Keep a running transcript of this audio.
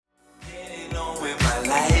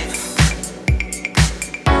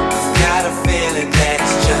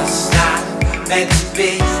meant to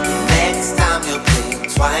be. The next time you'll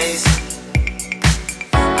think twice.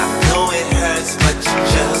 I know it hurts, but you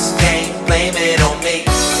just can't blame it on me.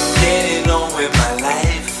 Getting on with my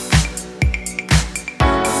life.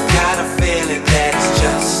 I've got a feeling that it's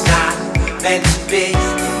just not meant to be.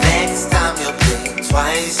 The next time you'll think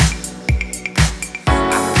twice.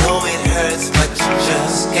 I know it hurts, but you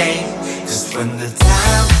just can't. 'Cause when the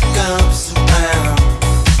time comes to